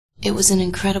It was an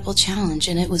incredible challenge,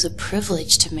 and it was a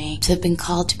privilege to me to have been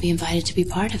called to be invited to be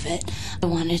part of it. I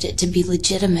wanted it to be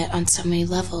legitimate on so many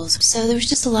levels. So there was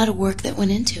just a lot of work that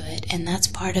went into it, and that's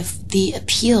part of the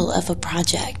appeal of a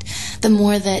project. The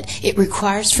more that it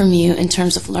requires from you in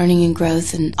terms of learning and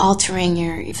growth and altering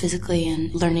your physically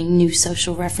and learning new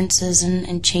social references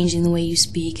and changing the way you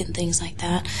speak and things like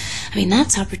that. I mean,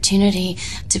 that's opportunity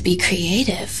to be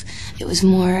creative. It was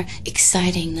more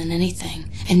exciting than anything,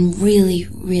 and really,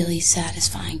 really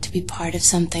satisfying to be part of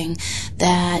something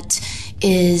that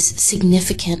is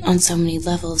significant on so many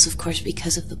levels, of course,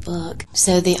 because of the book.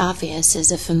 So the obvious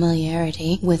is a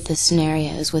familiarity with the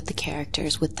scenarios, with the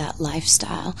characters, with that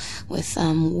lifestyle, with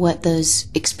what those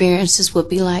experiences would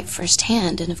be like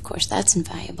firsthand, and of course that's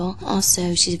invaluable.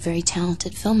 Also, she's a very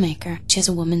talented filmmaker. She has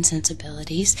a woman's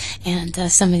sensibilities, and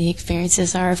some of the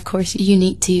experiences are, of course,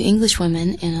 unique to English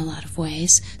women in a lot of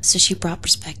ways. So she brought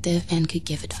perspective and could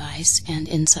give advice and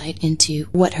insight into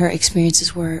what her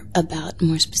experiences were about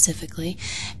more specifically,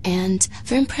 and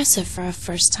very impressive for a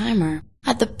first-timer. I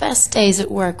had the best days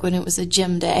at work when it was a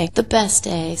Jim day. The best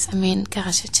days. I mean,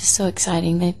 gosh, it's just so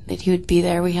exciting that he would be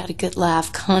there. We had a good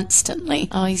laugh constantly.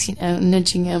 Always,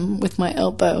 nudging him with my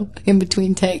elbow in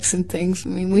between takes and things. I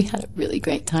mean, we had a really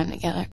great time together.